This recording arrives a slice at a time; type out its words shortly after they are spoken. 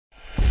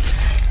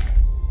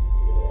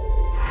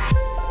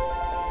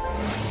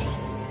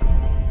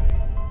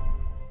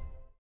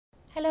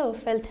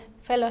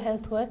fellow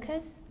health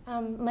workers.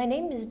 My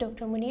name is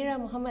Dr. Munira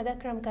Muhammad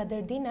Akram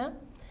Kadardina.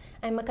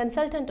 I'm a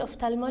consultant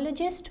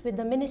ophthalmologist with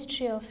the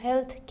Ministry of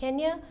Health,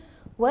 Kenya,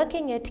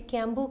 working at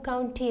Kiambu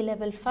County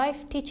Level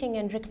 5 Teaching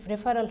and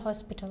Referral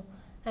Hospital.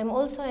 I'm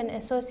also an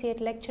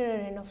associate lecturer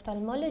in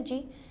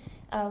ophthalmology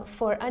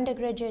for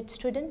undergraduate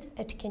students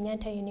at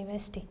Kenyatta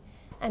University.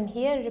 I'm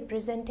here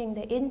representing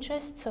the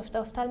interests of the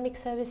Ophthalmic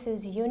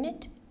Services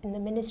Unit in the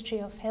Ministry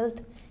of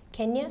Health,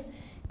 Kenya,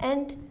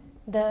 and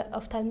the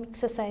Ophthalmic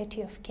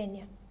Society of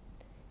Kenya.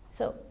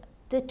 So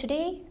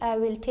today I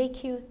will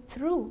take you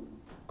through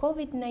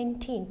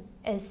COVID-19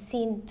 as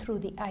seen through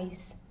the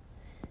eyes.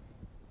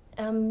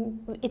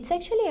 It's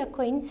actually a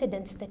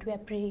coincidence that we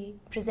are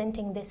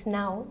presenting this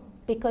now,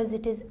 because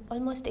it is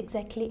almost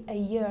exactly a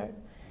year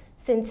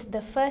since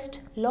the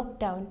first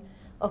lockdown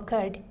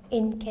occurred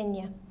in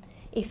Kenya.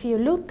 If you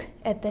look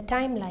at the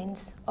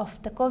timelines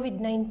of the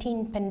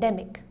COVID-19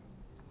 pandemic,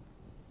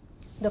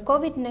 the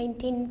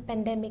COVID-19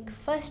 pandemic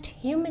first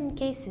human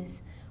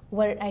cases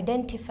were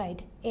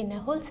identified in a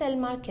wholesale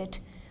market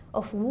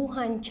of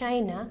Wuhan,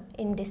 China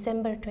in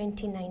December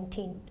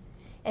 2019.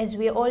 As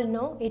we all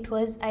know, it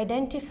was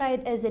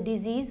identified as a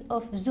disease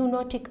of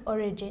zoonotic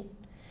origin.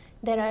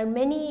 There are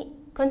many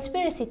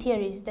conspiracy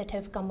theories that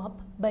have come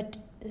up, but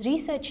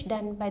research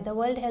done by the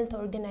World Health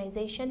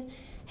Organization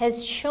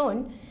has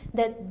shown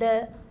that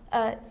the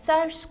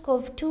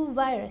SARS-CoV-2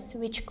 virus,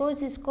 which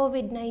causes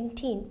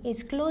COVID-19,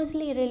 is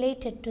closely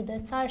related to the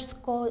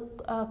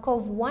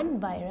SARS-CoV-1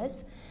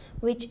 virus,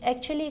 which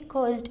actually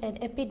caused an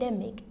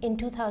epidemic in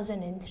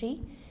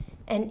 2003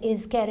 and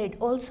is carried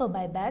also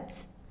by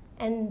bats,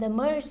 and the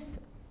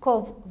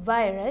MERS-CoV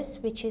virus,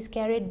 which is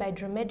carried by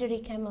dromedary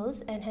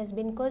camels and has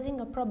been causing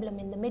a problem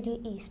in the Middle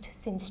East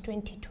since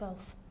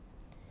 2012.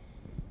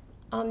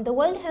 The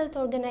World Health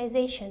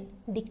Organization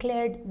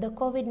declared the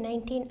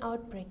COVID-19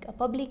 outbreak a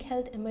public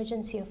health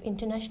emergency of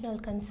international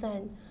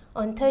concern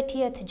on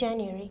 30th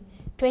January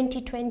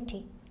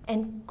 2020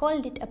 and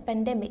called it a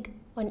pandemic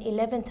on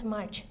 11th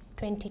March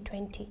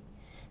 2020.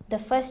 The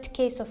first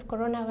case of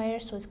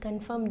coronavirus was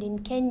confirmed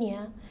in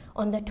Kenya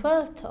on the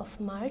 12th of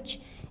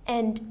March,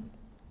 and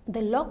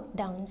the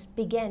lockdowns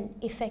began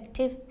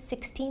effective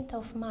 16th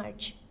of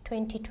March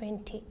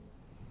 2020.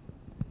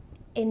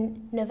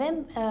 In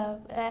November,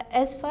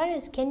 as far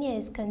as Kenya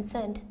is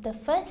concerned, the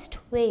first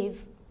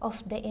wave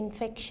of the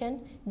infection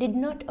did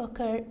not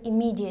occur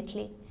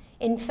immediately.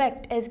 In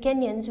fact, as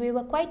Kenyans, we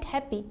were quite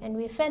happy and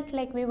we felt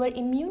like we were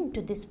immune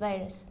to this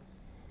virus.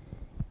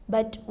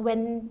 But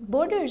when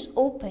borders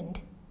opened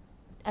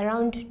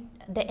around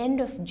the end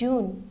of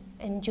June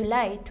and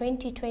July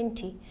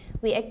 2020,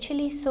 we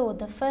actually saw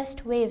the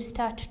first wave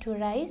start to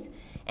rise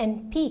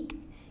and peak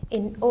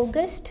in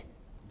August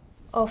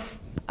of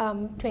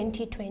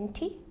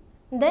 2020.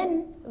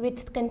 Then,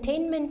 with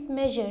containment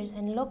measures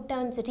and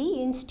lockdowns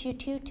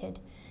reinstituted,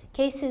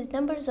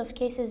 numbers of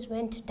cases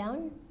went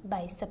down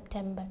by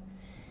September.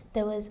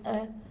 There was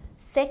a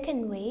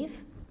second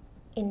wave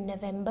in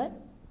November.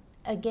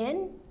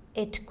 Again,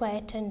 it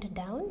quietened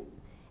down,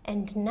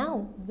 and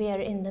now we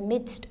are in the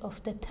midst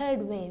of the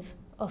third wave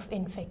of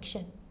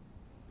infection.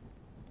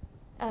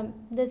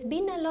 There's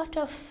been a lot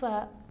of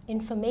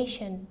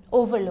information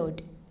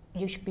overload,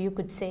 you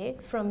could say,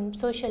 from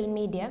social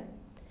media.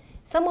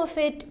 Some of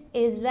it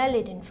is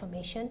valid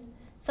information,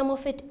 some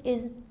of it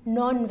is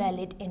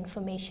non-valid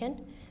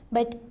information,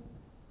 but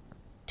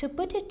to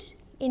put it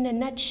in a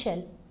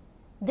nutshell,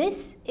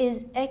 this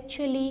is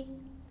actually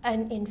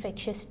an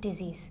infectious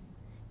disease.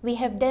 We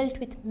have dealt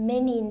with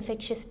many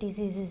infectious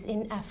diseases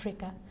in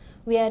Africa.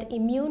 We are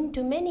immune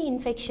to many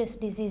infectious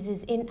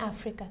diseases in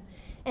Africa,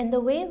 and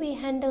the way we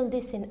handle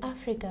this in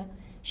Africa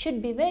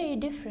should be very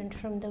different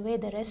from the way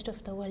the rest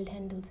of the world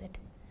handles it.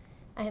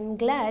 I am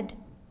glad,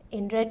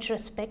 in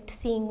retrospect,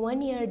 seeing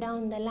 1 year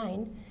down the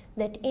line,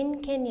 that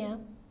in Kenya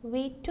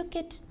we took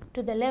it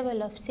to the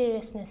level of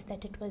seriousness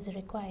that it was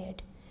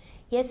required.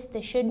 Yes,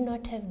 there should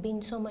not have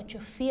been so much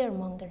of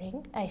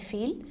fear-mongering, I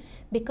feel,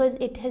 because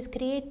it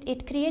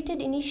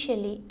created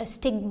initially a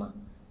stigma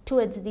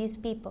towards these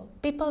people.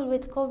 People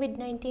with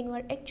COVID-19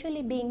 were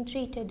actually being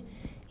treated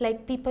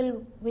like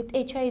people with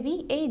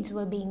HIV/AIDS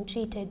were being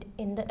treated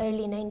in the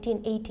early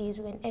 1980s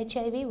when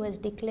HIV was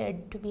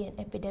declared to be an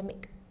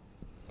epidemic.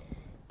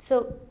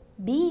 So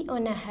be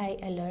on a high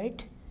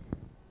alert,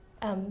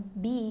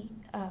 be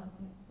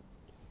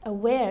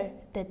aware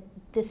that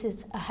this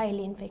is a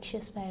highly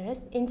infectious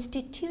virus,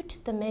 institute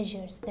the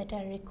measures that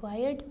are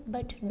required,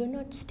 but do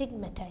not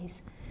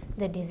stigmatize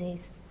the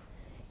disease.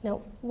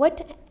 Now,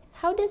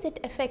 how does it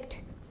affect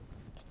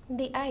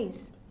the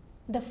eyes?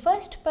 The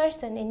first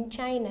person in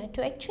China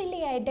to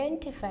actually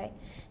identify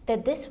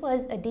that this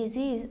was a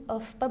disease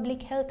of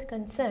public health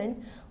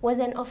concern was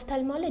an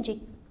ophthalmologist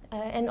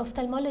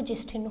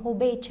in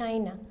Hubei,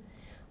 China,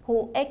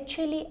 who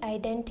actually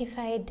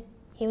identified,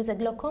 he was a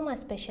glaucoma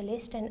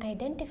specialist and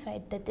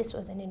identified that this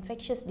was an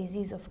infectious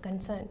disease of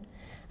concern.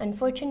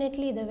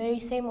 Unfortunately, the very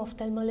same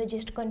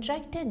ophthalmologist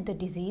contracted the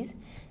disease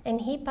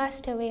and he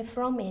passed away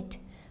from it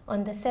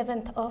on the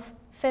 7th of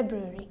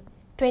February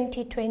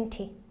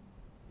 2020.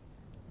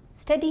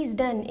 Studies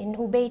done in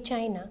Hubei,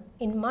 China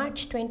in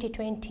March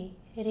 2020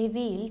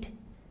 revealed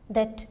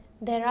that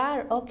there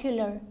are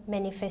ocular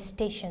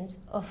manifestations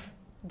of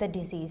the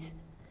disease.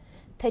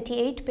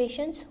 38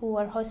 patients who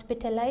were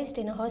hospitalized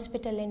in a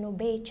hospital in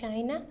Hubei,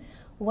 China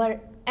were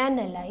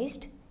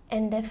analyzed,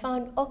 and they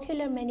found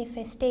ocular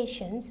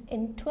manifestations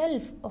in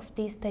 12 of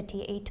these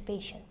 38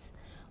 patients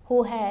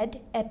who had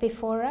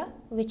epiphora,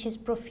 which is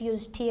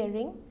profuse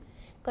tearing,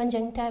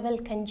 conjunctival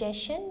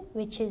congestion,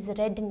 which is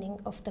reddening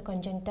of the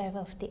conjunctiva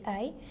of the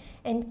eye,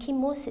 and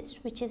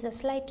chemosis, which is a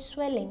slight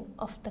swelling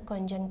of the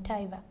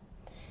conjunctiva.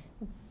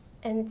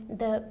 And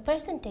the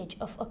percentage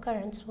of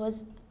occurrence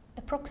was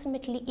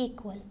approximately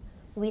equal,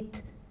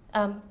 with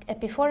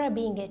epiphora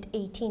being at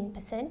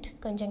 18%,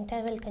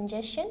 conjunctival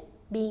congestion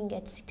being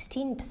at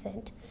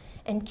 16%,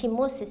 and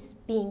chemosis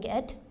being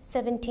at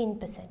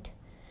 17%.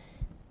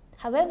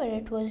 However,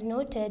 it was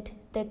noted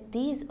that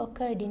these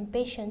occurred in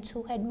patients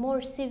who had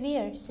more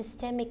severe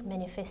systemic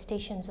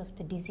manifestations of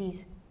the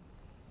disease.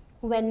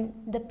 When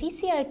the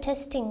PCR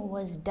testing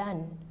was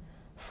done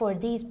for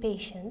these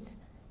patients,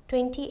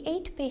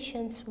 28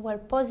 patients were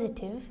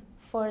positive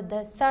for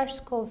the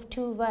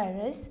SARS-CoV-2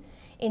 virus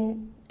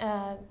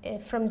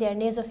from their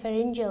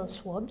nasopharyngeal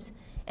swabs,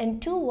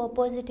 and 2 were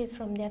positive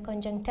from their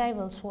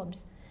conjunctival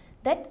swabs.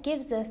 That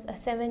gives us a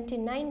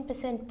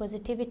 79%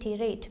 positivity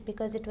rate,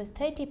 because it was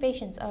 30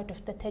 patients out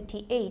of the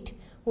 38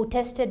 who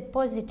tested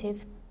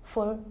positive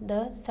for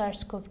the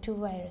SARS-CoV-2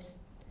 virus.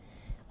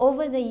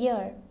 Over the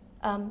year,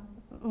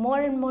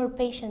 more and more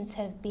patients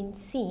have been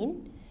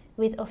seen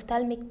with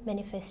ophthalmic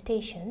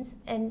manifestations,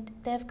 and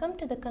they have come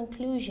to the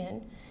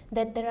conclusion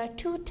that there are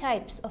 2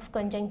 types of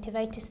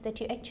conjunctivitis that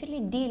you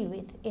actually deal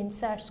with in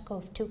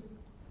SARS-CoV-2.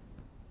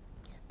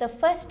 The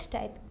first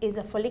type is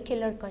a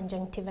follicular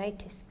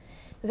conjunctivitis,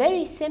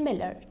 very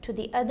similar to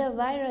the other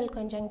viral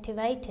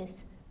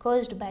conjunctivitis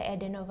caused by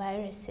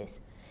adenoviruses,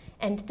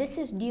 and this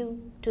is due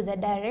to the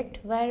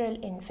direct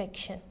viral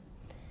infection.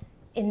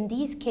 In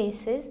these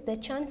cases, the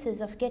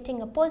chances of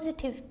getting a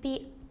positive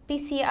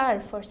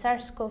PCR for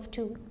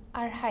SARS-CoV-2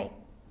 are high.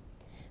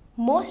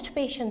 Most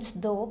patients,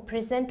 though,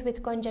 present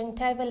with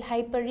conjunctival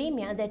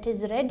hyperemia, that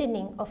is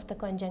reddening of the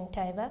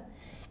conjunctiva,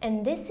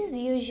 and this is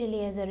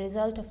usually as a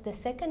result of the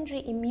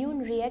secondary immune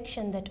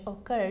reaction that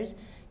occurs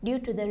due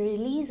to the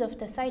release of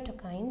the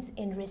cytokines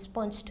in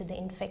response to the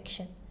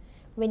infection.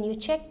 When you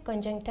check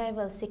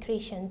conjunctival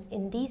secretions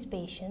in these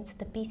patients,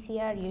 the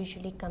PCR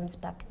usually comes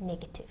back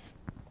negative.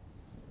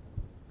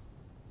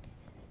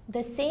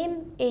 The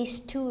same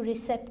ACE2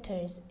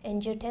 receptors,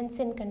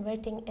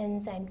 angiotensin-converting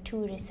enzyme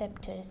 2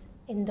 receptors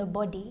in the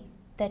body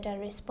that are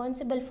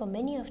responsible for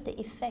many of the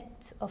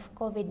effects of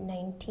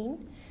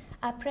COVID-19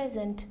 are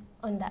present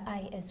on the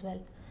eye as well.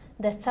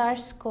 The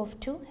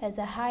SARS-CoV-2 has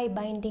a high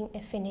binding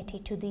affinity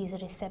to these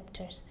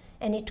receptors,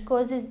 and it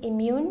causes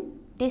immune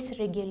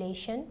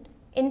dysregulation,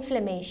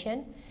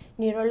 inflammation,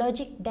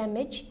 neurologic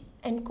damage,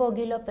 and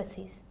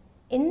coagulopathies.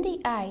 In the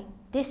eye,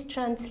 this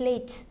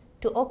translates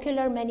to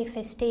ocular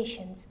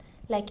manifestations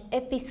like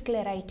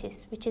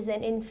episcleritis, which is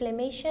an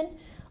inflammation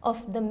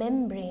of the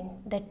membrane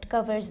that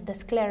covers the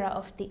sclera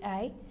of the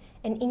eye,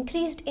 an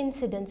increased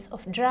incidence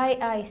of dry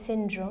eye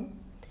syndrome,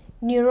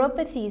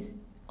 neuropathies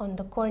on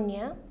the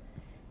cornea,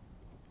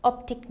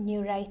 optic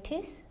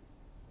neuritis,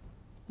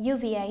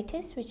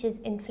 uveitis, which is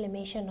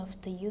inflammation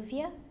of the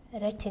uvea,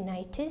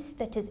 retinitis,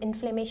 that is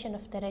inflammation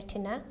of the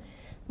retina,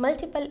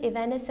 multiple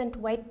evanescent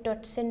white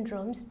dot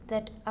syndromes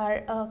that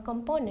are a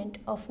component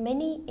of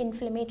many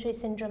inflammatory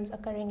syndromes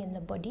occurring in the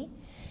body.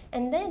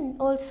 And then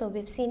also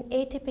we've seen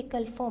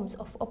atypical forms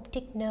of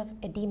optic nerve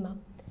edema.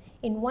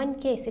 In one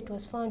case, it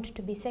was found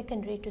to be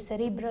secondary to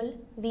cerebral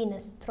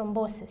venous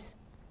thrombosis.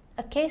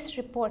 A case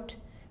report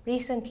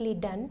recently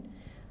done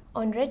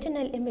on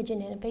retinal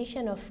imaging in a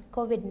patient of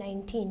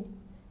COVID-19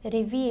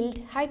 revealed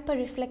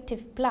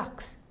hyperreflective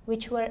plaques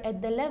which were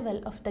at the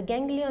level of the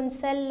ganglion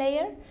cell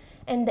layer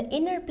and the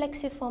inner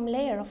plexiform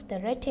layer of the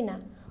retina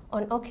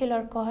on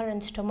ocular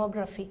coherence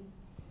tomography.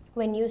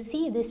 When you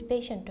see this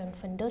patient on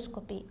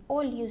fundoscopy,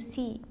 all you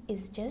see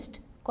is just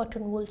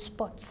cotton wool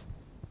spots.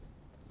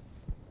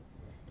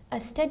 A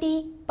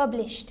study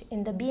published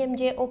in the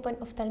BMJ Open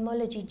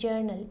Ophthalmology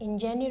Journal in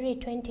January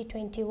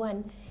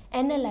 2021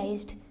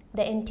 analyzed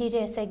the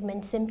anterior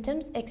segment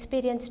symptoms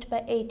experienced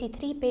by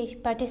 83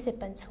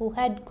 participants who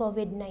had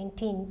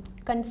COVID-19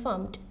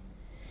 confirmed.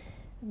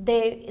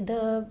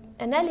 The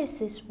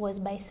analysis was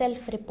by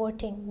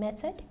self-reporting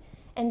method,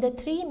 and the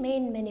 3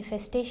 main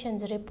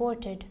manifestations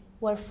reported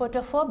were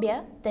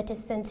photophobia, that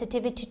is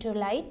sensitivity to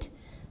light,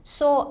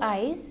 sore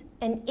eyes,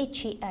 and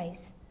itchy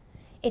eyes.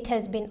 It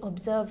has been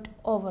observed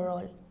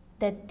overall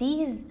that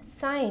these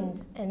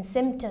signs and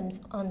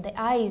symptoms on the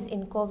eyes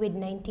in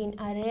COVID-19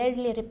 are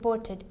rarely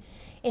reported.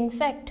 In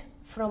fact,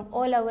 from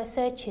all our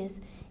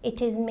searches,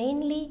 it is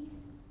mainly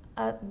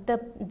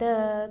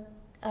the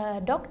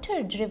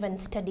doctor-driven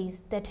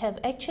studies that have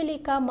actually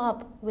come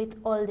up with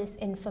all this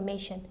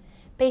information.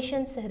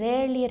 Patients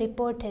rarely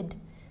reported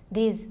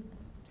these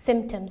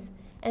symptoms,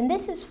 and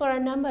this is for a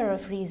number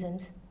of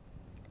reasons.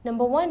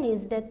 Number one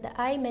is that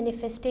the eye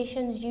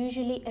manifestations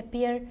usually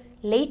appear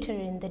later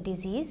in the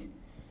disease,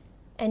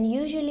 and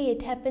usually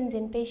it happens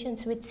in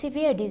patients with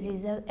severe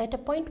disease at a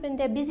point when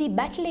they're busy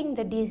battling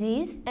the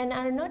disease and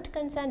are not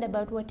concerned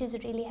about what is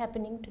really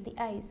happening to the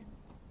eyes.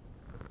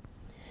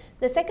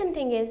 The second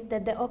thing is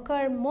that they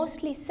occur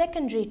mostly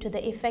secondary to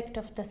the effect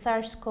of the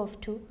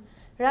SARS-CoV-2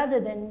 rather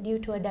than due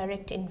to a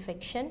direct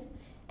infection.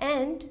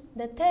 And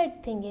the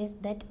third thing is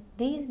that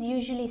these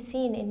usually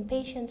seen in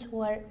patients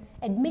who are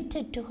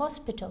admitted to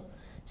hospital,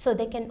 so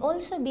they can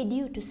also be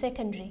due to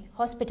secondary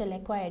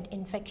hospital-acquired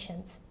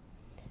infections.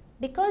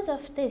 Because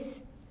of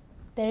this,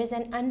 there is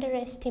an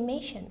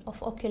underestimation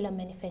of ocular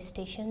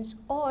manifestations,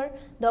 or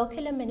the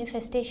ocular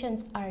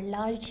manifestations are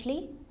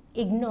largely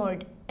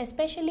ignored,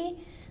 especially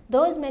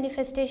those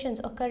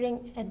manifestations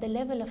occurring at the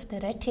level of the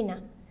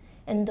retina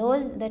and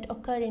those that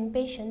occur in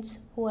patients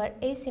who are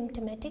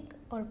asymptomatic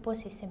or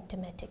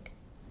post-symptomatic.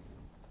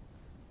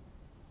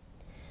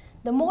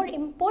 The more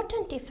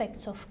important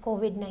effects of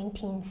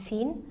COVID-19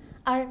 seen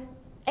are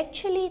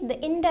actually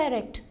the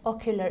indirect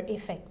ocular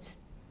effects.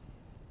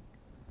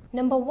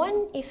 Number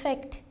one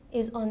effect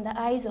is on the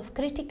eyes of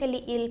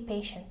critically ill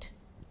patient.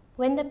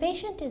 When the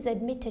patient is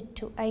admitted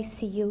to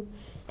ICU,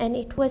 and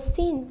it was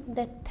seen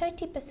that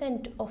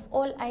 30% of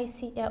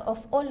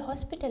all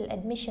hospital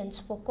admissions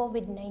for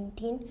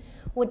COVID-19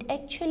 would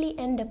actually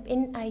end up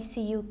in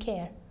ICU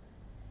care.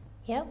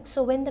 Yeah,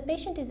 so when the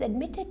patient is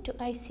admitted to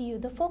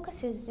ICU, the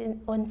focus is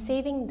on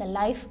saving the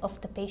life of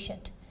the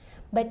patient.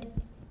 But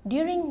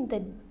during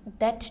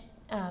that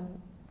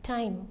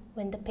time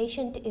when the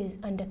patient is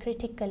under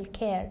critical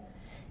care,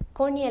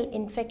 corneal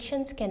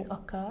infections can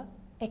occur,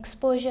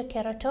 exposure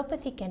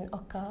keratopathy can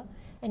occur,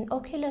 and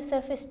ocular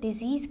surface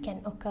disease can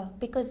occur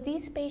because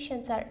these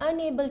patients are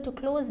unable to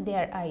close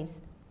their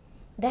eyes.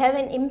 They have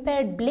an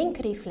impaired blink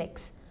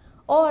reflex,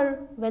 or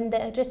when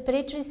the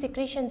respiratory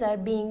secretions are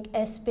being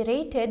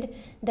aspirated,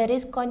 there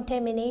is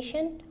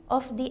contamination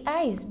of the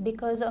eyes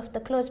because of the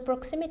close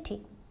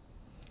proximity.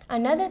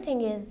 Another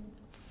thing is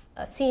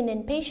seen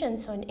in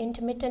patients on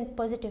intermittent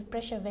positive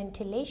pressure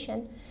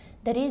ventilation,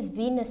 there is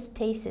venous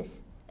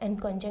stasis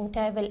and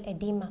conjunctival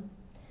edema.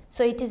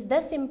 So it is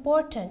thus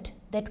important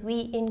that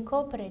we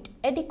incorporate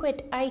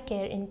adequate eye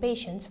care in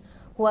patients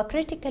who are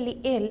critically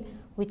ill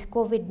with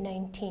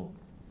COVID-19.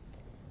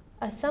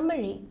 A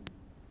summary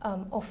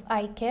of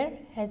eye care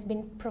has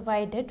been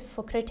provided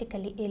for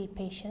critically ill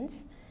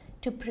patients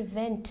to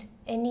prevent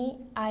any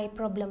eye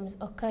problems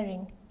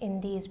occurring in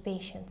these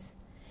patients.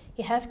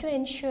 You have to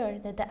ensure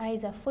that the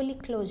eyes are fully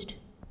closed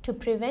to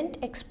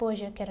prevent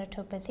exposure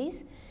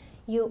keratopathies.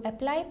 You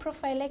apply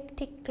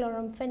prophylactic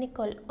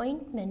chloramphenicol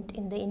ointment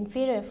in the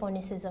inferior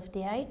fornices of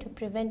the eye to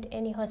prevent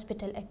any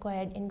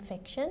hospital-acquired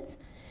infections.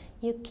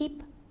 You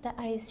keep the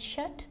eyes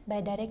shut by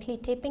directly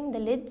taping the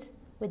lids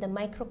with a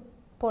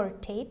micropore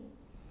tape.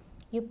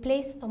 You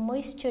place a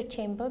moisture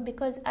chamber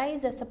because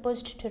eyes are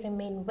supposed to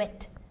remain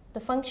wet. The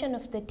function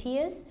of the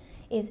tears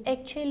is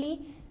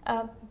actually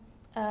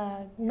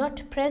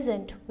not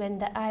present when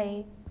the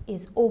eye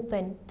is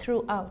open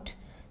throughout.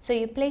 So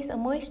you place a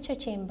moisture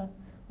chamber,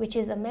 which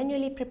is a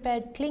manually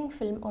prepared cling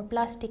film or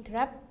plastic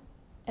wrap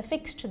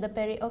affixed to the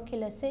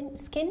periocular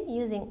skin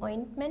using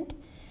ointment,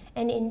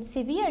 and in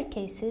severe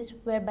cases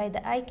whereby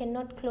the eye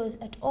cannot close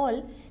at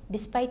all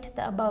despite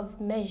the above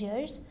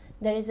measures,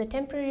 there is a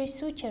temporary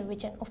suture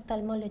which an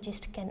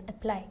ophthalmologist can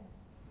apply.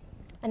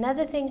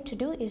 Another thing to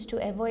do is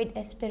to avoid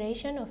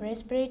aspiration of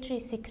respiratory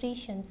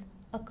secretions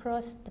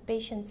across the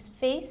patient's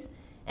face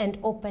and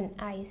open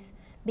eyes,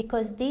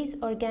 because these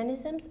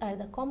organisms are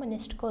the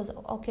commonest cause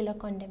of ocular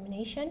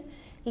contamination,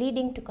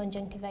 leading to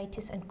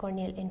conjunctivitis and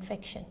corneal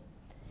infection.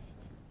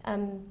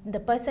 The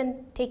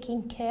person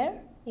taking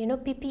care,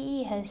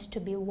 PPE has to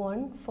be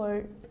worn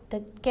for the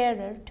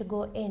carer to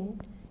go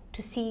in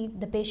to see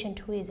the patient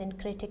who is in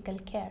critical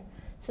care.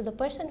 So the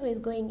person who is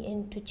going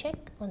in to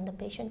check on the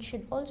patient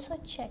should also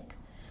check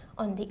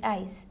on the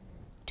eyes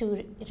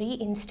to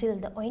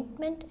reinstill the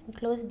ointment and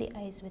close the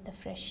eyes with a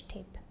fresh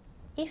tape.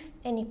 If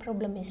any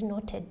problem is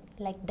noted,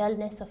 like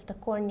dullness of the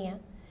cornea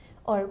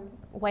or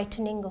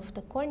whitening of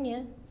the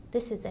cornea,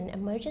 this is an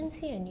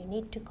emergency and you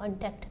need to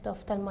contact the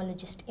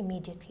ophthalmologist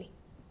immediately.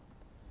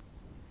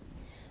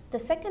 The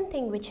second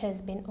thing which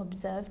has been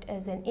observed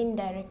as an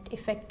indirect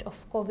effect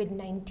of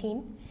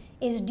COVID-19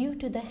 is due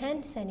to the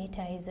hand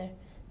sanitizer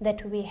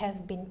that we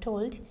have been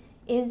told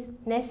is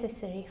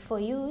necessary for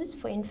use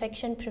for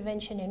infection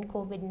prevention in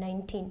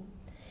COVID-19.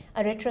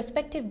 A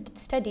retrospective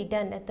study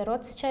done at the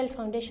Rothschild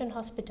Foundation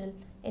Hospital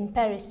in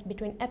Paris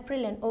between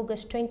April and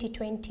August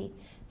 2020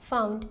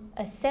 found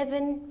a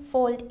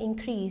 7-fold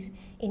increase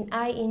in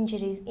eye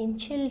injuries in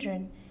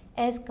children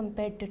as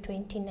compared to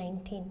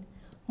 2019.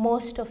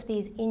 Most of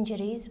these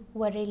injuries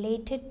were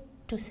related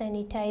to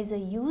sanitizer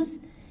use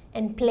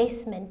and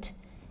placement.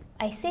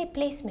 I say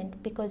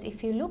placement because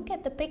if you look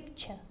at the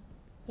picture,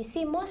 you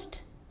see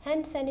most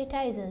hand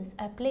sanitizers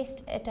are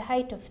placed at a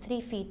height of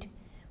 3 feet,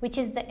 which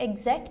is the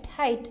exact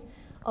height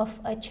of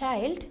a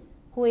child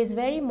who is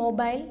very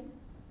mobile,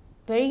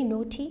 very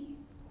naughty,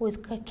 who is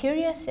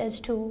curious as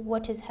to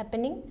what is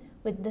happening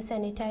with the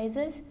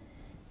sanitizers,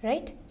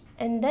 right?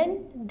 And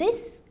then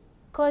this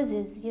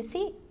causes, you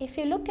see, if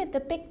you look at the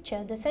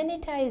picture, the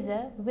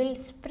sanitizer will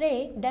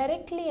spray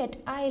directly at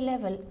eye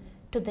level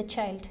to the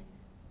child.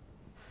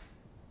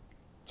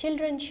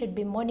 Children should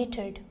be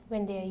monitored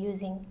when they are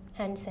using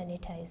hand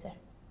sanitizer,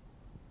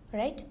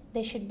 right?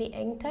 They should be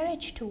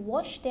encouraged to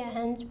wash their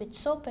hands with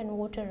soap and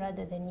water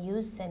rather than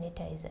use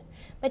sanitizer.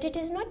 But it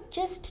is not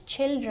just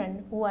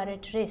children who are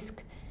at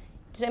risk.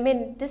 I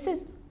mean, this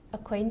is a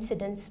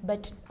coincidence,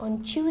 but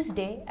on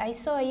Tuesday, I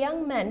saw a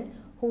young man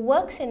who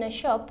works in a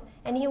shop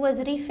and he was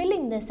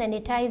refilling the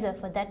sanitizer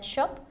for that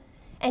shop,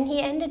 and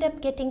he ended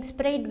up getting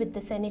sprayed with the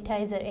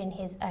sanitizer in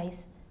his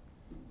eyes.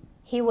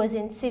 He was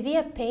in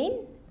severe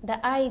pain,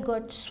 the eye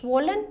got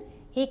swollen,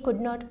 he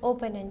could not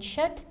open and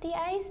shut the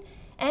eyes,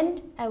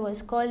 and I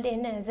was called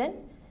in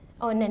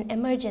on an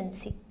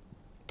emergency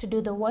to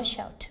do the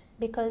washout,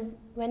 because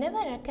whenever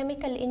a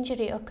chemical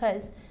injury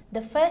occurs,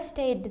 the first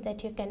aid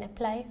that you can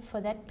apply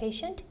for that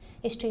patient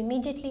is to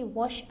immediately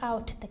wash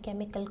out the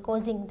chemical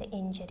causing the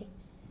injury.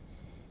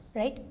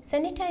 Right?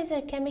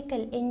 Sanitizer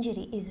chemical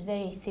injury is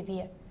very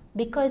severe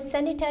because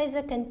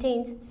sanitizer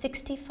contains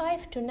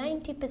 65 to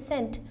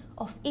 90%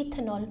 of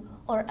ethanol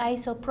or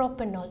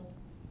isopropanol.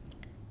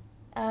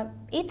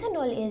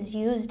 Ethanol is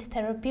used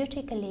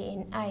therapeutically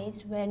in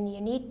eyes when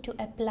you need to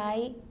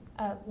apply,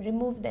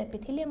 remove the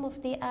epithelium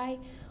of the eye,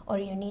 or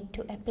you need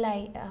to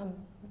apply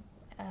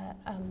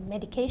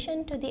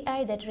medication to the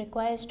eye that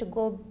requires to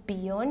go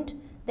beyond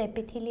the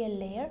epithelial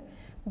layer.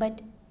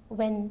 But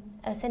when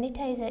a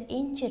sanitizer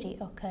injury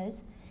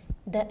occurs,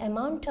 the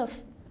amount of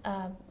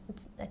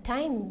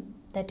time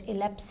that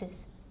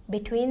elapses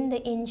between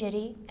the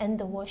injury and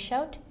the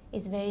washout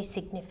is very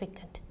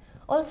significant.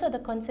 Also, the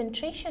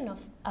concentration of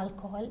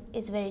alcohol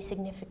is very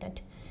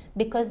significant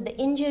because the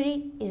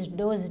injury is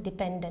dose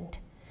dependent.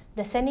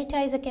 The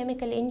sanitizer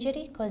chemical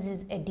injury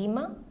causes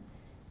edema,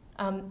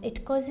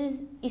 it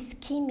causes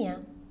ischemia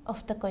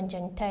of the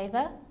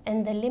conjunctiva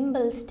and the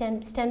limbal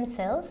stem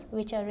cells,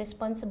 which are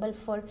responsible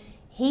for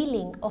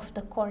healing of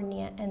the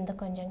cornea and the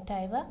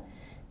conjunctiva.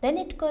 Then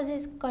it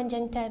causes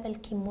conjunctival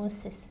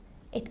chemosis.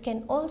 It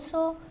can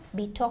also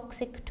be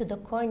toxic to the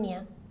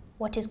cornea,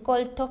 what is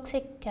called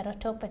toxic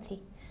keratopathy.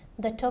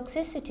 The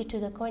toxicity to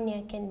the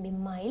cornea can be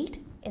mild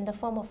in the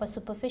form of a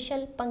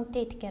superficial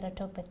punctate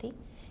keratopathy.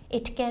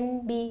 It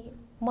can be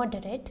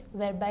moderate,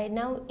 whereby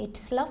now it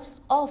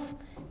sloughs off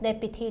the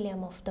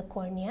epithelium of the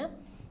cornea,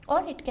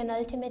 or it can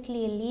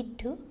ultimately lead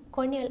to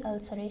corneal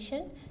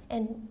ulceration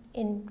and,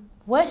 in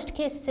worst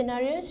case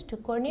scenarios, to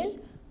corneal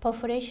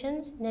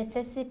perforations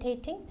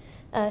necessitating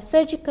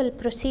surgical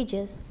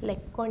procedures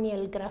like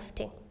corneal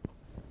grafting.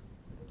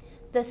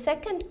 The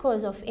second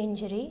cause of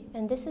injury,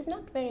 and this is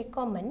not very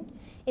common,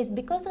 is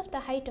because of the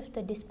height of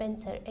the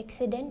dispenser.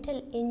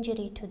 Accidental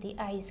injury to the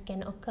eyes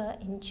can occur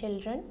in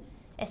children,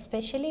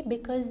 especially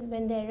because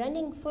when they are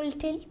running full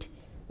tilt,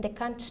 they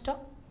can't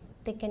stop.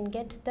 They can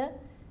get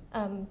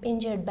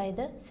injured by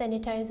the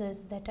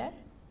sanitizers that are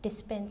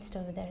dispensed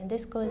over there, and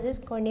this causes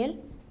corneal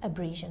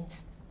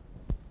abrasions.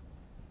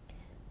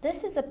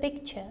 This is a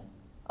picture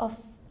of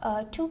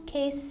two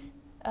case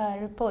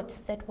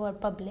reports that were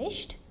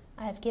published.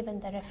 I have given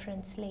the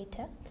reference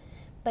later,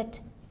 but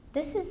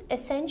this is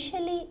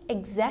essentially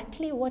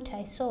exactly what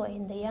I saw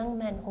in the young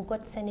man who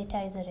got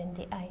sanitizer in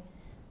the eye.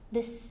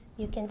 This,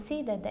 you can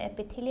see that the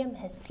epithelium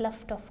has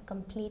sloughed off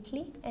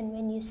completely, and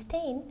when you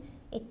stain,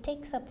 it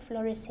takes up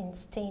fluorescein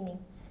staining.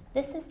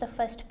 This is the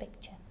first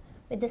picture.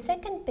 With the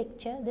second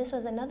picture, this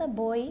was another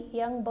boy,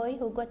 young boy,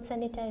 who got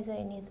sanitizer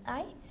in his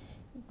eye.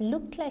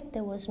 Looked like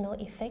there was no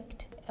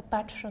effect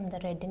apart from the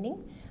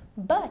reddening,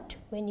 but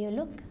when you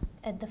look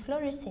at the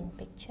fluorescein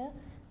picture,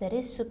 there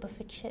is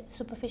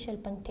superficial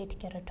punctate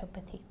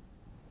keratopathy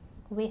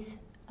with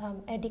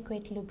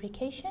adequate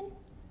lubrication,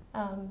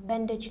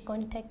 bandage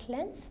contact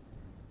lens,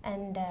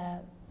 and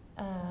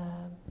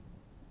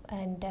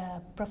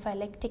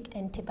prophylactic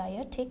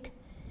antibiotic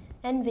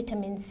and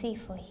vitamin C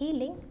for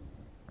healing.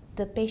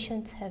 The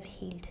patients have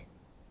healed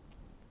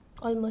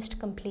almost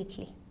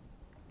completely.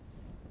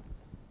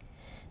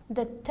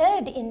 The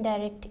third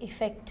indirect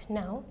effect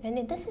now,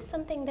 and this is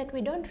something that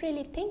we don't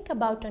really think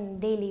about on a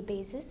daily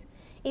basis,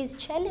 is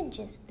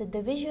challenges that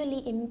the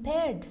visually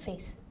impaired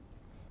face,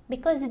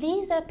 because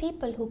these are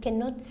people who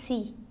cannot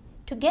see.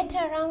 To get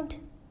around,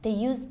 they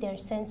use their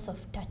sense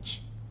of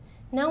touch.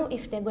 Now,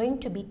 if they're going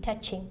to be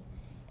touching,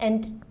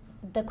 and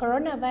the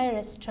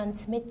coronavirus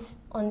transmits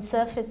on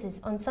surfaces,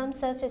 on some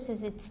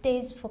surfaces it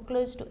stays for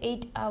close to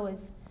 8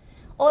 hours.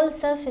 All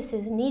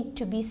surfaces need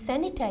to be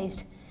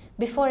sanitized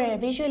before a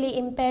visually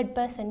impaired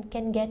person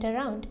can get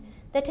around.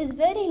 That is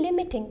very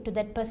limiting to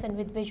that person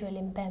with visual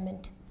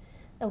impairment.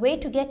 A way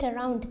to get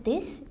around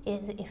this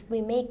is if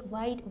we make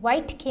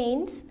white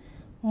canes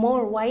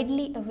more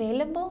widely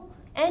available,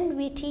 and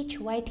we teach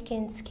white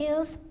cane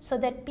skills so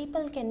that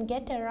people can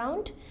get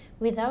around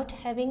without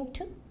having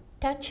to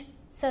touch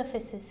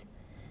surfaces.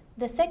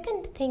 The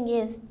second thing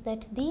is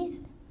that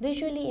these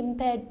visually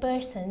impaired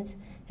persons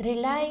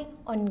rely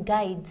on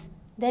guides.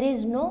 There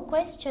is no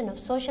question of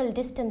social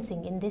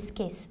distancing in this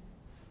case.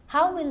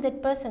 How will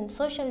that person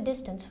social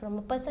distance from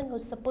a person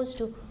who's supposed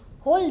to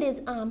hold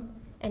his arm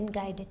and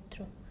guide it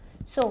through?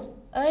 So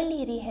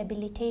early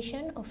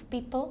rehabilitation of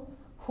people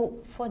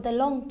who, for the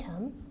long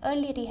term,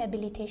 early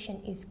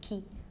rehabilitation is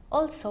key.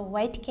 Also,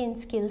 white cane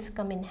skills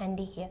come in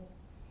handy here.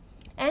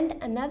 And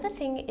another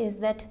thing is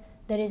that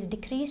there is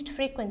decreased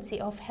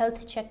frequency of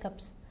health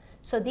checkups.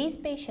 So these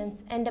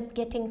patients end up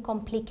getting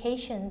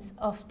complications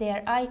of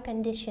their eye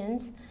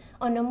conditions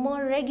on a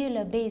more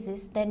regular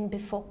basis than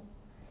before.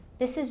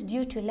 This is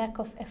due to lack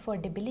of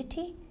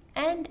affordability,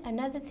 and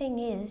another thing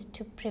is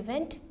to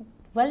prevent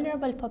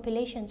vulnerable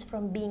populations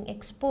from being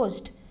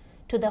exposed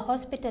to the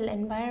hospital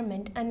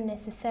environment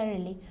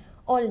unnecessarily.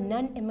 All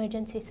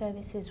non-emergency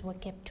services were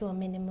kept to a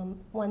minimum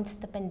once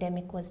the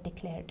pandemic was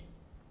declared.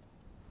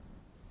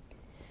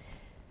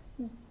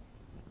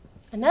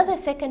 Another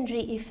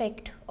secondary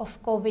effect of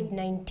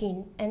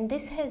COVID-19, and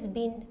this has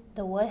been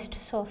the worst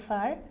so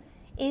far,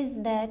 is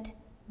that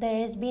there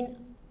has been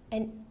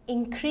an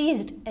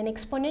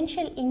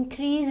exponential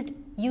increased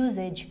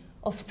usage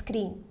of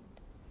screen.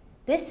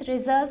 This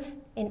results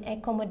in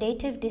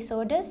accommodative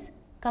disorders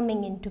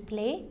coming into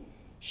play,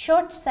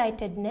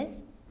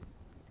 short-sightedness,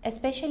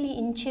 especially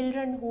in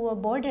children who are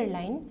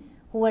borderline,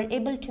 who are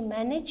able to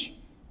manage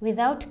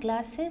without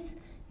glasses,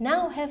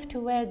 now have to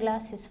wear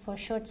glasses for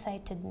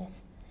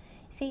short-sightedness.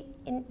 See,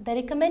 the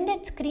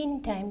recommended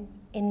screen time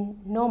in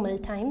normal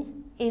times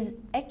is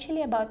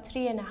actually about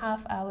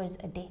 3.5 hours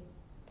a day.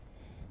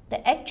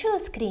 The actual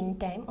screen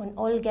time on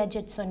all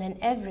gadgets on an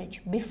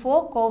average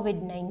before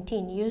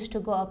COVID-19 used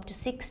to go up to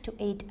 6 to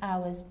 8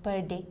 hours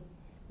per day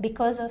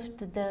because of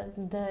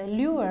the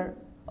lure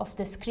of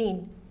the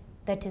screen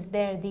that is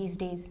there these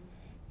days.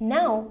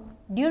 Now,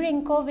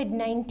 during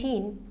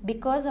COVID-19,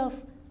 because of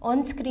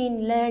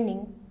on-screen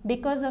learning,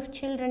 because of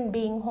children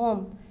being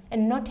home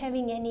and not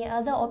having any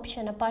other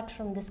option apart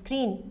from the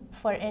screen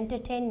for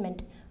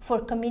entertainment,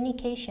 for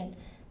communication,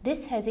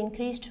 this has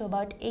increased to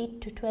about 8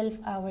 to 12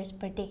 hours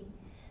per day.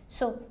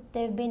 So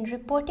they've been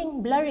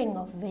reporting blurring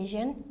of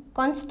vision,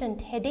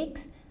 constant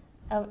headaches,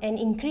 an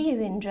increase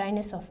in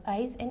dryness of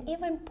eyes, and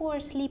even poor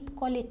sleep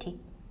quality.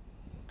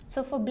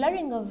 So for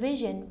blurring of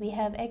vision, we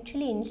have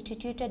actually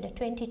instituted a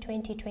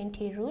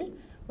 20-20-20 rule,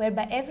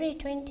 whereby every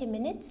 20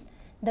 minutes,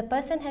 the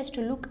person has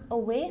to look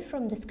away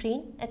from the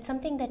screen at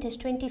something that is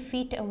 20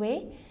 feet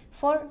away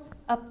for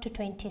up to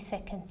 20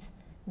 seconds.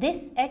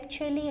 This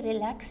actually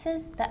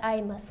relaxes the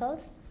eye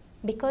muscles,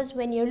 because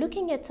when you're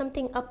looking at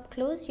something up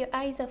close, your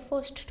eyes are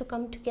forced to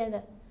come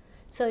together.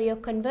 So your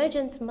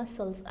convergence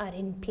muscles are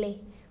in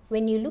play.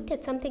 When you look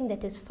at something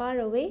that is far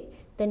away,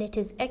 then it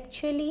is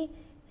actually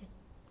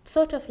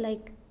sort of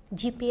like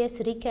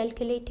GPS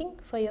recalculating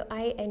for your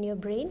eye and your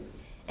brain,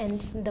 and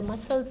the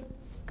muscles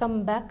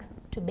come back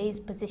to base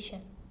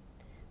position.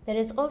 There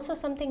is also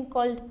something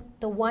called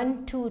the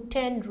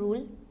 1-2-10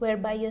 rule,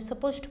 whereby you're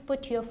supposed to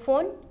put your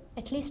phone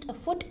at least a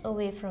foot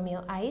away from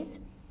your eyes.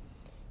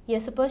 You're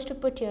supposed to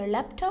put your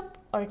laptop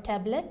or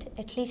tablet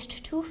at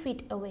least 2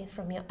 feet away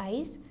from your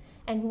eyes,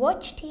 and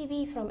watch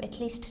TV from at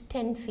least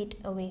 10 feet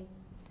away.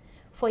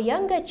 For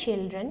younger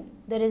children,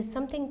 there is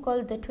something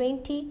called the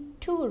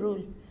 20-2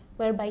 rule,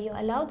 whereby you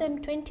allow them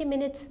 20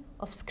 minutes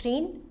of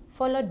screen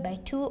followed by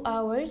 2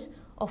 hours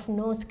of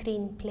no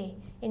screen play.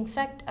 In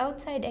fact,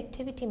 outside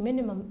activity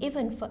minimum,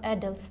 even for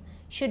adults,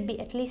 should be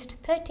at least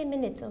 30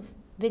 minutes of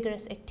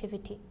vigorous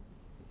activity.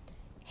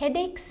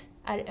 Headaches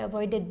are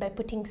avoided by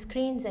putting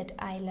screens at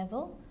eye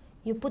level.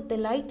 You put the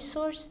light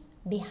source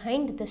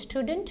behind the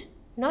student,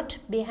 not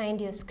behind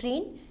your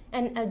screen,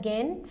 and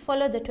again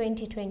follow the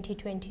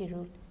 20-20-20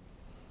 rule.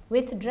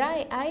 With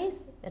dry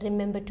eyes,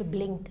 remember to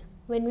blink.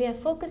 When we are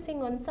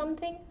focusing on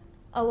something,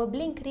 our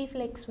blink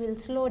reflex will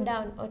slow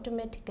down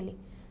automatically.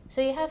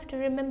 So you have to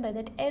remember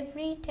that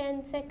every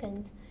 10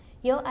 seconds,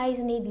 your eyes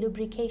need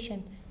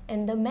lubrication,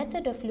 and the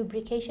method of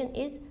lubrication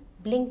is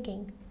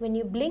blinking. When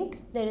you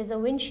blink, there is a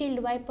windshield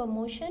wiper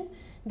motion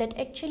that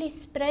actually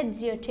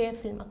spreads your tear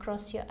film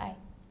across your eye,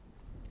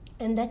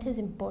 and that is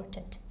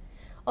important.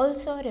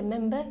 Also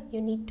remember, you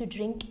need to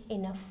drink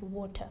enough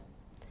water.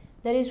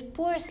 There is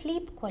poor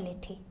sleep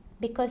quality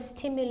because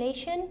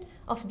stimulation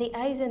of the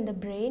eyes and the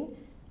brain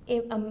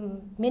a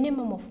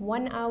minimum of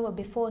 1 hour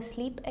before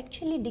sleep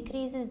actually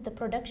decreases the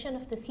production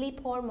of the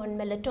sleep hormone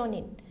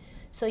melatonin.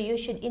 So you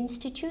should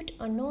institute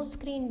a no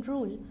screen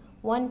rule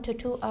 1 to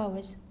 2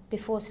 hours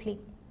before sleep.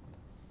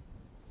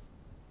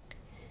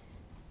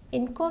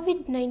 In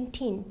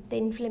COVID-19, the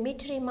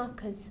inflammatory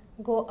markers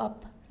go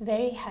up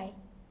very high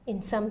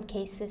in some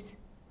cases.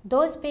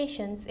 Those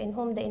patients in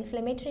whom the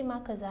inflammatory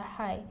markers are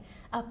high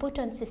are put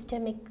on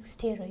systemic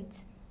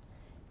steroids.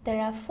 There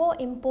are 4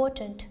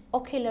 important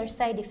ocular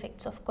side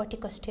effects of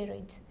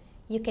corticosteroids.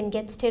 You can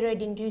get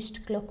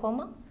steroid-induced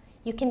glaucoma,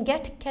 you can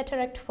get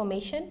cataract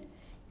formation,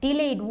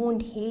 delayed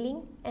wound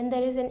healing, and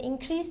there is an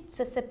increased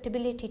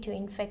susceptibility to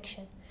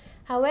infection.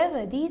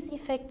 However, these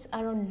effects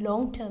are on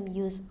long-term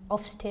use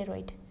of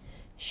steroid.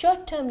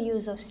 Short-term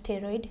use of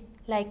steroid,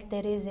 like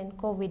there is in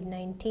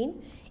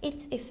COVID-19,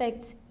 its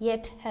effects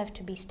yet have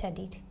to be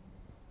studied.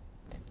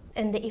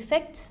 And the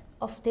effects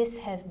of this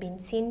have been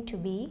seen to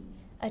be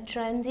a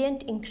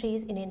transient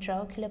increase in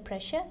intraocular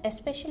pressure,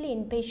 especially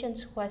in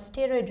patients who are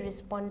steroid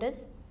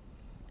responders,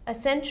 a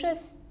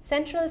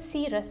central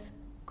serous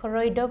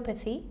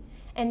choroidopathy,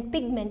 and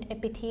pigment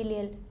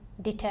epithelial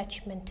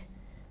detachment.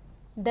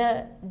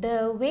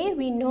 The way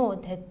we know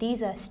that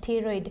these are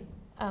steroid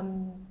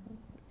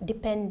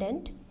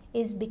dependent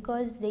is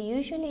because they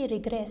usually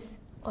regress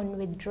on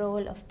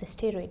withdrawal of the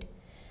steroid.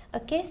 A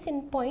case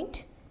in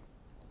point,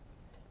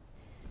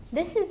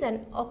 this is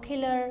an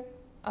ocular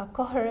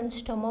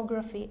coherence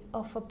tomography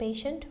of a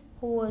patient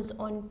who was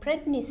on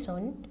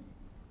prednisone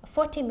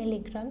 40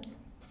 milligrams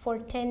for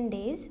 10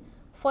 days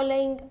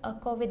following a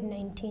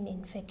COVID-19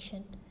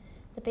 infection.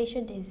 The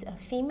patient is a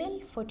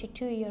female,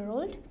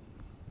 42-year-old,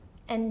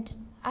 and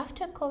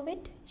after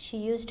COVID, she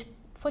used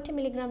 40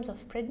 milligrams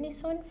of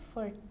prednisone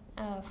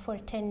for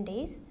 10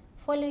 days,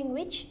 following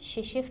which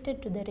she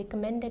shifted to the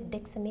recommended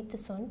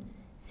dexamethasone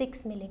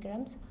 6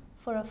 milligrams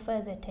for a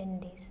further 10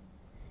 days.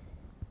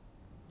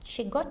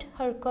 She got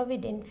her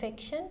COVID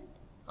infection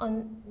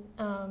on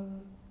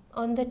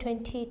the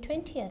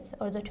 20th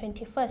or the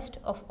 21st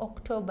of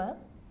October.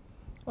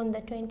 On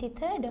the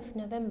 23rd of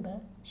November,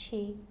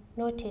 she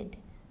noted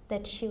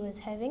that she was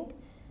having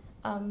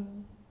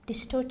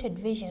distorted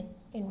vision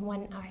in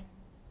one eye.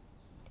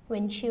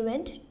 When she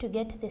went to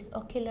get this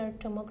ocular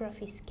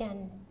tomography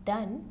scan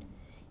done,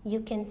 you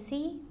can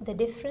see the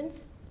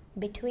difference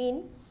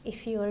between,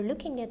 if you are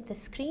looking at the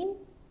screen,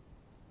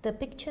 the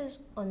pictures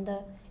on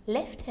the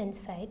left hand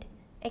side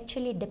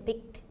actually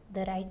depict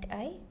the right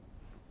eye.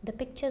 The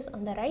pictures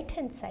on the right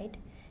hand side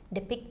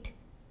depict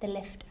the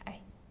left eye.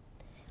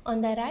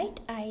 On the right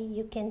eye,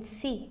 you can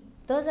see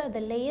those are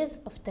the layers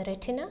of the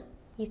retina.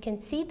 You can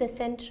see the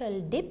central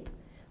dip,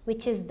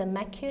 which is the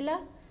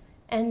macula,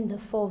 and the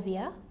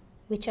fovea,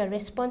 which are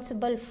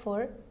responsible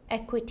for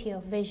acuity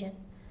of vision.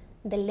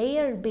 The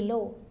layer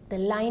below, the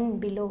line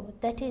below,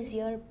 that is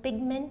your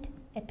pigment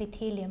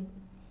epithelium.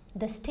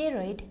 The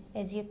steroid,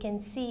 as you can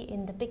see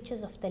in the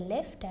pictures of the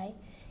left eye,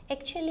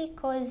 actually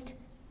caused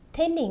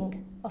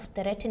thinning of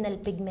the retinal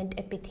pigment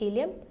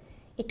epithelium.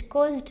 It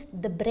caused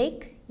the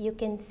break. You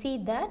can see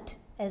that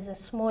as a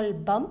small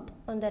bump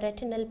on the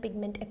retinal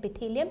pigment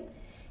epithelium,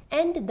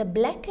 and the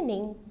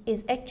blackening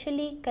is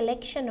actually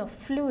collection of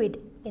fluid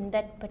in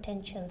that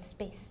potential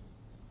space.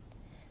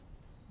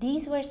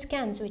 These were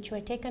scans which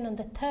were taken on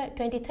the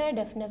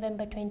 23rd of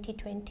November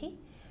 2020.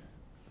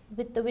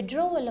 With the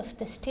withdrawal of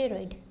the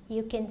steroid,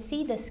 you can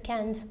see the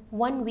scans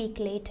 1 week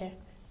later.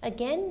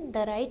 Again,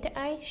 the right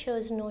eye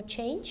shows no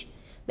change,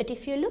 but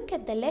if you look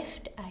at the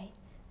left eye,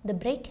 the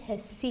break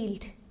has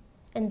sealed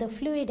and the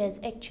fluid has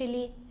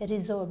actually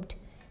resorbed,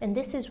 and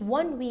this is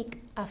 1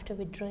 week after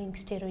withdrawing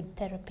steroid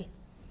therapy.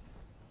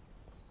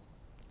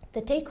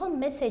 The take-home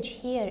message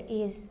here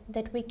is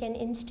that we can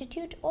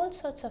institute all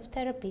sorts of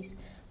therapies,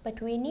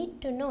 but we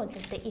need to know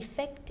that the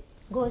effect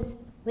goes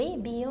way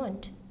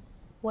beyond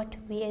what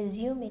we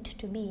assume it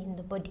to be in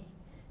the body.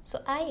 So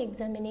eye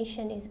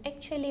examination is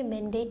actually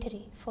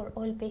mandatory for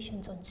all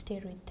patients on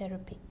steroid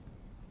therapy.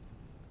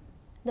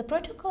 The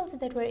protocols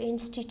that were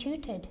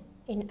instituted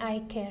in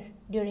eye care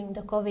during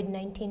the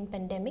COVID-19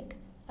 pandemic,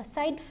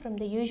 aside from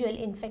the usual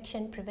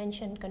infection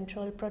prevention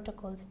control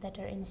protocols that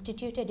are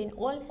instituted in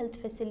all health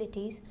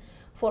facilities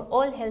for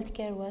all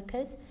healthcare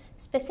workers,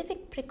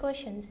 specific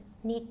precautions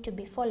need to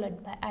be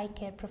followed by eye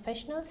care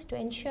professionals to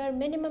ensure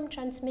minimum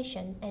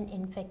transmission and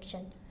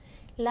infection.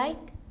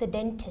 Like the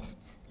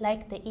dentists,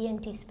 like the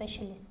ENT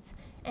specialists,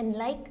 and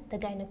like the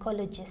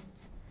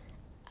gynecologists,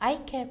 eye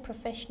care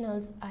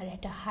professionals are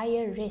at a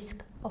higher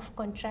risk of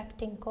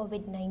contracting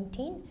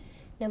COVID-19.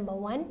 Number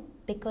one,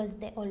 because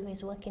they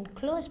always work in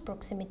close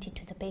proximity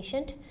to the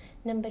patient.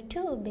 Number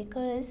two,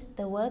 because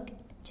the work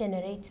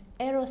generates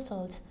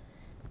aerosols,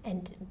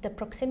 and the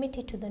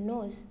proximity to the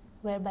nose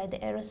whereby the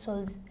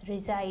aerosols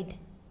reside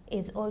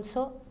is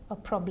also a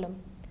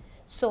problem.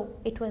 So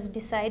it was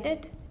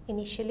decided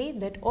initially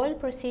that all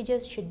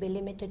procedures should be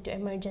limited to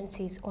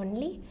emergencies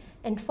only,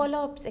 and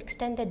follow-ups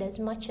extended as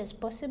much as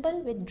possible,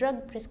 with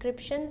drug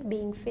prescriptions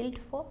being filled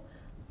for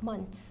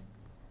months.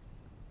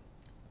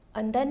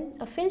 And then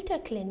a filter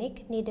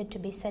clinic needed to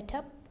be set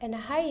up and a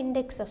high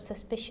index of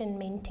suspicion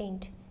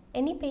maintained.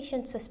 Any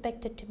patient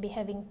suspected to be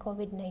having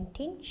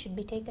COVID-19 should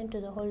be taken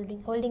to the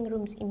holding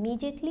rooms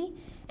immediately,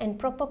 and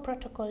proper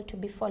protocol to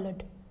be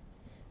followed.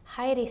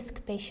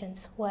 High-risk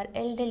patients who are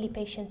elderly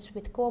patients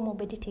with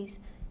comorbidities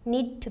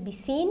need to be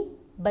seen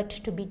but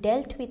to be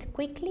dealt with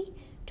quickly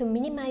to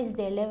minimize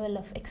their level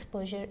of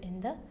exposure in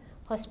the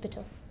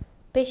hospital.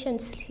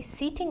 Patients'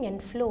 seating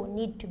and flow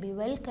need to be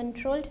well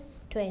controlled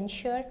to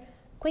ensure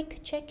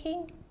quick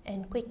checking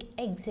and quick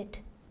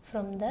exit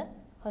from the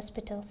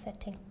hospital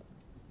setting.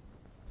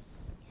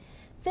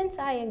 Since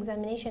eye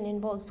examination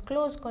involves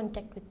close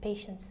contact with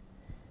patients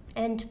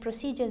and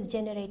procedures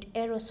generate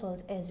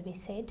aerosols, as we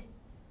said,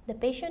 the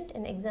patient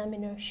and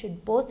examiner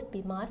should both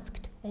be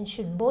masked and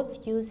should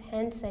both use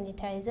hand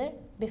sanitizer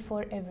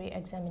before every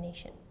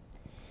examination.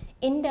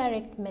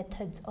 Indirect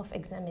methods of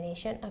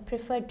examination are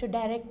preferred to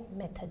direct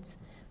methods.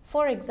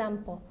 For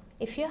example,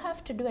 if you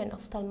have to do an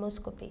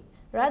ophthalmoscopy,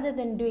 rather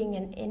than doing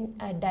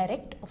a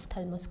direct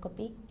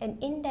ophthalmoscopy, an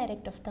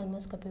indirect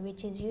ophthalmoscopy,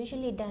 which is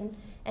usually done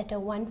at a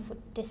 1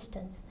 foot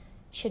distance,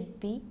 should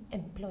be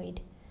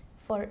employed.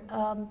 For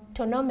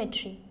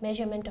tonometry,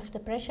 measurement of the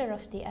pressure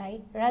of the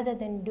eye, rather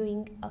than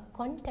doing a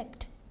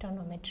contact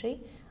tonometry,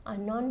 a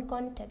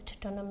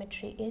non-contact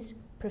tonometry is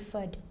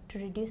preferred to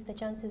reduce the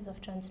chances of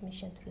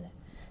transmission through that.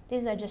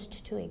 These are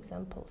just 2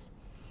 examples.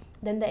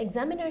 Then the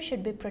examiner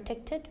should be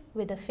protected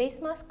with a face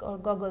mask or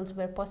goggles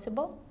where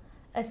possible.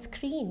 A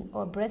screen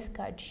or breath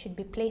guard should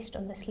be placed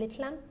on the slit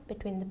lamp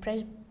between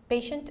the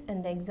patient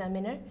and the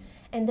examiner,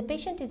 and the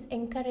patient is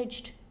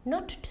encouraged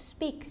not to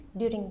speak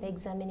during the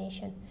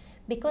examination,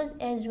 because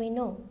as we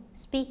know,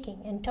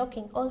 speaking and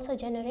talking also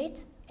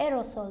generates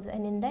aerosols,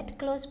 and in that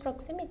close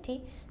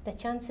proximity, the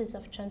chances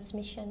of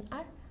transmission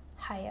are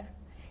higher.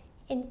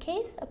 In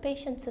case a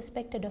patient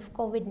suspected of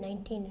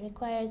COVID-19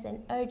 requires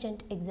an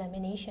urgent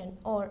examination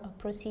or a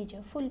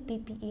procedure, full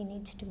PPE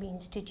needs to be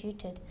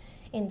instituted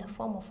in the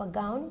form of a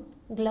gown,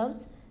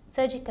 gloves,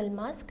 surgical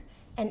mask,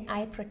 and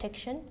eye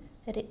protection.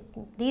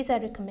 These are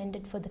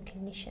recommended for the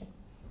clinician.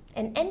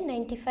 An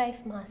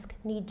N95 mask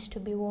needs to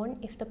be worn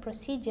if the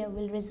procedure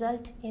will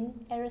result in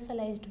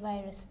aerosolized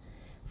virus.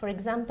 For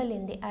example,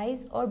 in the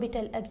eyes,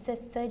 orbital abscess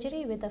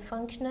surgery with a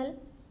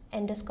functional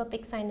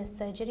endoscopic sinus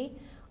surgery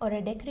or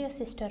a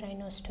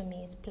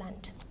dacryocystorhinostomy is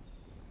planned.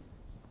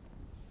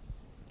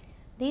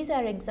 These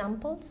are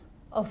examples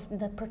of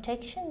the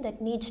protection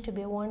that needs to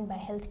be worn by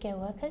healthcare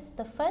workers.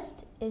 The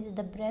first is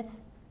the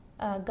breath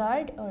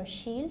guard or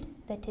shield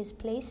that is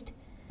placed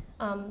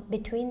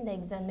between the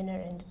examiner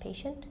and the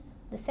patient.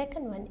 The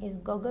second one is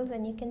goggles,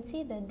 and you can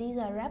see that these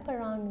are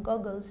wraparound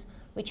goggles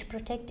which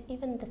protect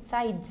even the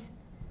sides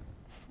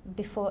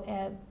before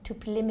to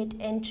limit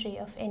entry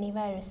of any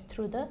virus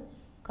through the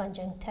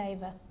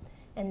conjunctiva.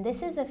 And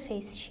this is a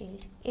face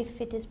shield.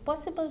 If it is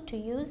possible to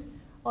use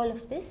all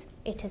of this,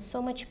 it is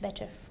so much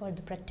better for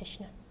the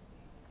practitioner.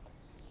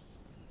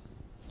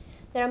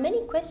 There are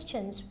many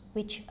questions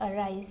which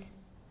arise.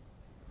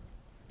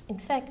 In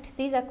fact,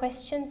 these are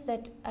questions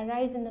that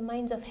arise in the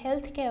minds of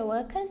healthcare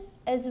workers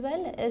as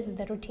well as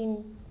the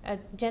routine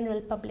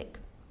general public.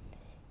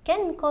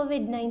 Can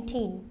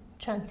COVID-19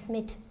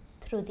 transmit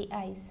through the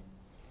eyes?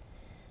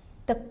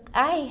 The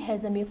eye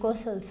has a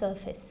mucosal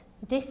surface.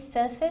 This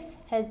surface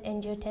has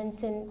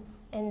angiotensin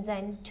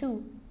enzyme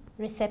 2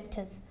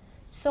 receptors.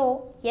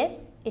 So,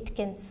 yes, it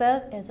can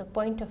serve as a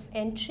point of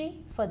entry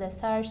for the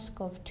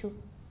SARS-CoV-2.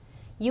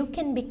 You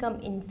can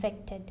become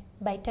infected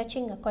by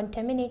touching a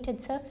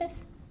contaminated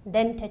surface,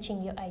 then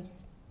touching your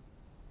eyes.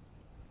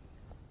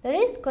 There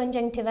is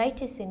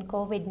conjunctivitis in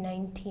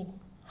COVID-19.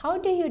 How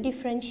do you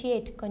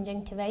differentiate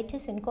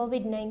conjunctivitis in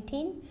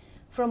COVID-19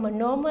 from a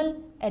normal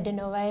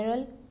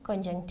adenoviral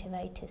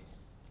conjunctivitis?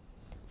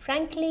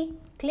 Frankly,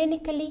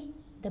 clinically,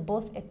 they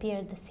both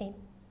appear the same.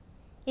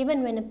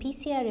 Even when a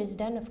PCR is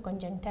done of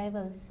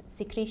conjunctival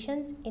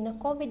secretions in a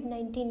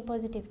COVID-19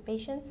 positive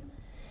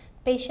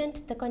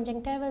patient, the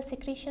conjunctival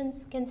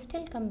secretions can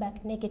still come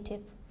back negative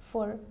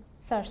for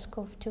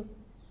SARS-CoV-2.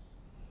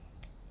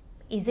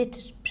 Is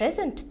it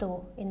present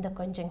though in the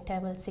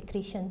conjunctival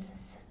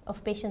secretions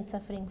of patients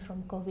suffering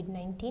from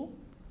COVID-19?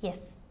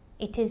 Yes,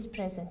 it is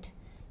present,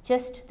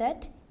 just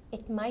that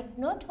it might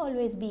not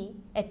always be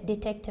at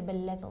detectable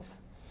levels.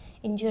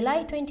 In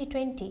July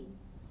 2020,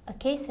 a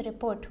case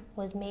report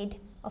was made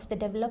of the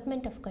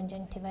development of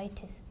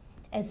conjunctivitis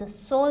as a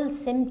sole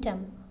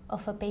symptom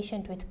of a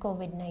patient with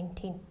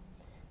COVID-19.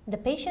 The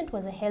patient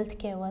was a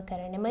healthcare worker,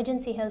 an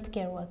emergency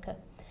healthcare worker.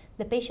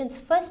 The patient's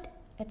first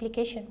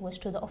application was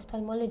to the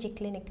ophthalmology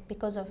clinic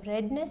because of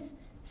redness,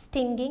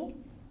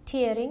 stinging,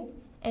 tearing,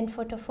 and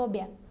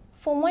photophobia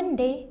for 1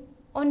 day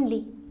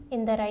only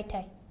in the right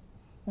eye.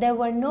 There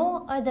were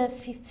no other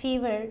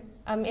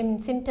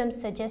symptoms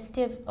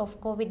suggestive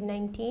of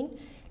COVID-19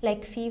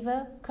 like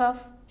fever,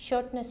 cough,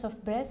 shortness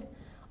of breath,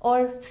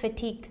 or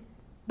fatigue.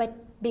 But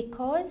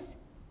because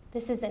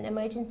this is an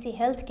emergency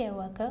healthcare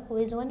worker who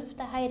is one of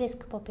the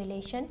high-risk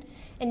population,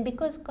 and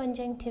because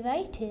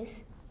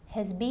conjunctivitis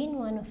has been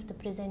one of the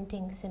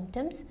presenting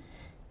symptoms,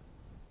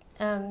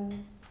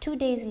 2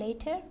 days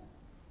later,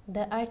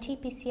 the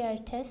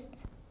RT-PCR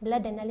tests,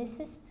 blood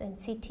analysis, and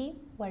CT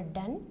were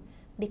done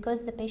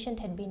because the patient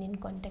had been in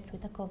contact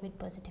with a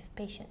COVID-positive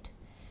patient.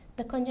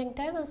 The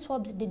conjunctival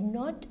swabs did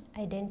not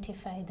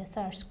identify the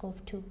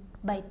SARS-CoV-2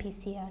 by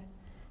PCR.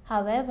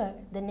 However,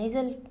 the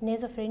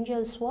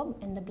nasopharyngeal swab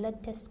and the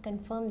blood test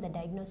confirmed the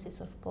diagnosis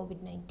of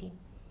COVID-19.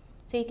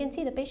 So you can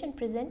see the patient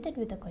presented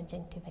with a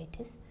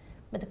conjunctivitis,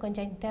 but the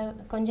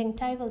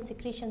conjunctival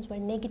secretions were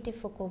negative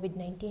for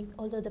COVID-19,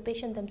 although the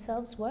patient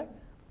themselves were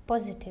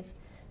positive.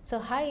 So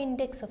high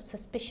index of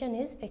suspicion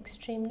is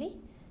extremely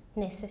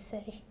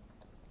necessary.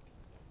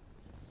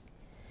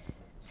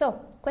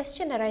 So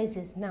question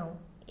arises now,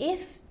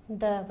 if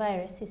the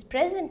virus is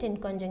present in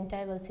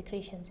conjunctival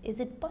secretions, is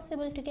it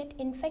possible to get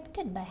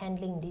infected by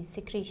handling these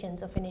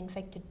secretions of an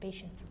infected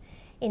patient?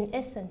 In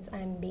essence, I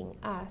am being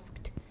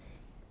asked,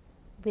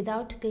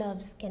 without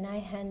gloves, can I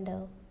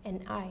handle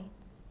an eye?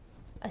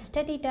 A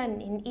study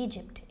done in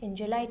Egypt in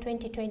July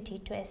 2020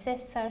 to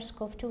assess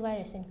SARS-CoV-2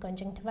 virus in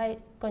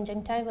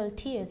conjunctival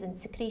tears and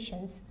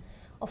secretions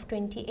of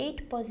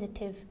 28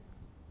 positive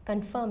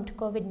confirmed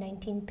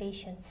COVID-19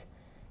 patients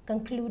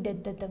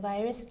concluded that the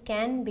virus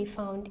can be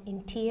found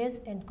in tears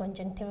and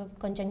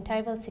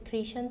conjunctival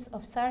secretions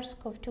of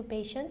SARS-CoV-2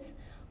 patients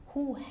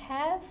who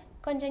have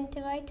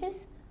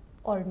conjunctivitis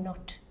or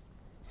not.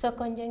 So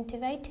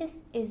conjunctivitis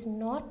is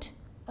not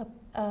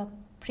a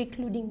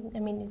precluding,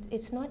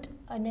 it's not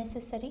a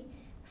necessary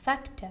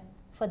factor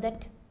for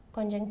that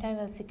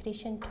conjunctival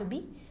secretion to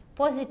be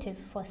positive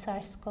for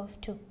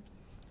SARS-CoV-2.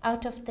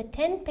 Out of the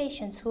 10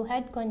 patients who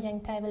had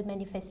conjunctival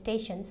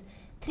manifestations,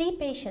 3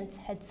 patients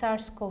had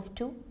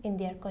SARS-CoV-2 in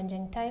their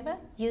conjunctiva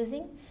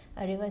using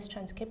a reverse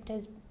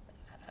transcriptase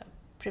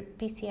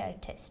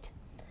PCR test.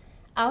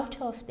 Out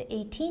of the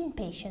 18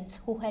 patients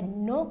who had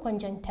no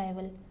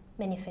conjunctival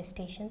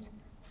manifestations,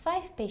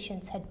 5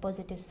 patients had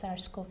positive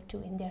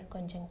SARS-CoV-2 in their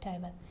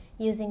conjunctiva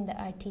using the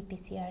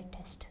RT-PCR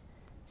test.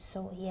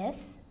 So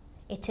yes,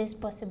 it is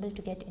possible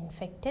to get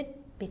infected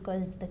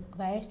because the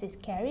virus is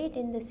carried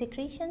in the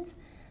secretions.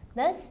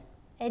 Thus,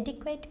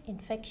 adequate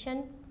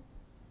infection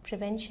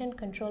prevention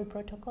control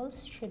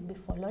protocols should be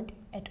followed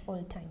at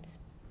all times.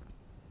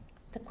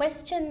 The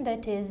question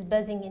that is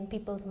buzzing in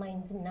people's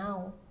minds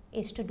now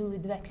is to do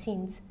with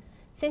vaccines.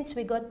 Since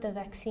we got the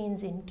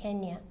vaccines in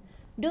Kenya,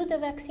 do the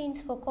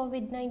vaccines for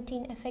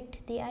COVID-19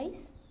 affect the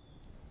eyes?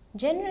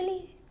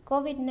 Generally,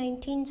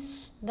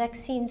 COVID-19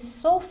 vaccines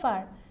so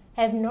far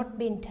have not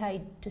been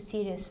tied to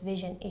serious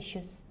vision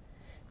issues.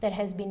 There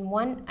has been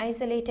one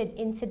isolated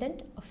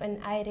incident of an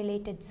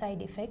eye-related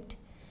side effect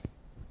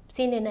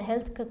seen in a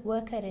health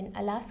worker in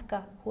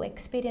Alaska who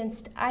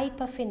experienced eye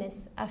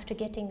puffiness after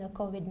getting a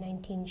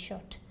COVID-19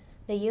 shot.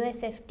 The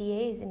US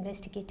FDA is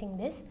investigating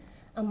this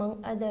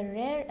among other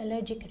rare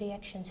allergic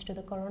reactions to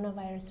the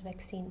coronavirus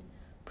vaccine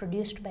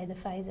produced by the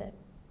Pfizer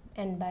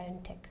and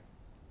BioNTech.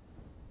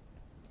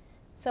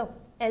 So,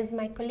 as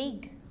my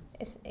colleague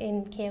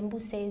in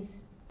Kiambu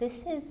says,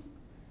 this is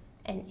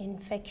an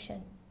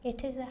infection.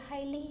 It is a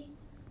highly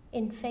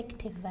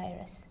infective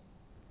virus.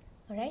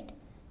 All right?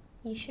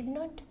 You should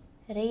not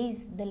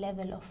raise the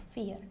level of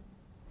fear,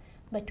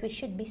 but we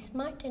should be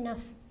smart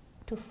enough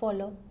to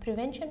follow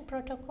prevention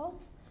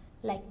protocols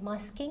like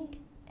masking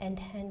and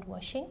hand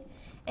washing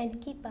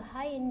and keep a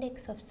high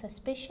index of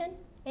suspicion.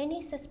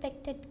 Any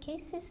suspected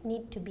cases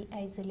need to be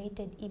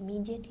isolated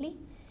immediately,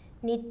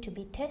 need to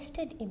be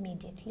tested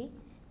immediately,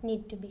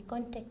 need to be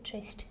contact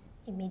traced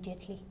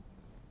immediately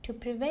to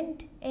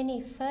prevent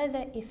any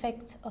further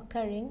effects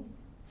occurring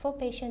for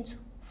patients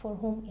for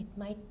whom it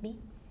might be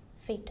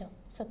fatal.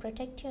 So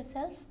protect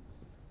yourself,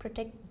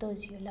 protect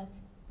those you love.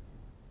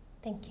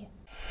 Thank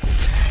you.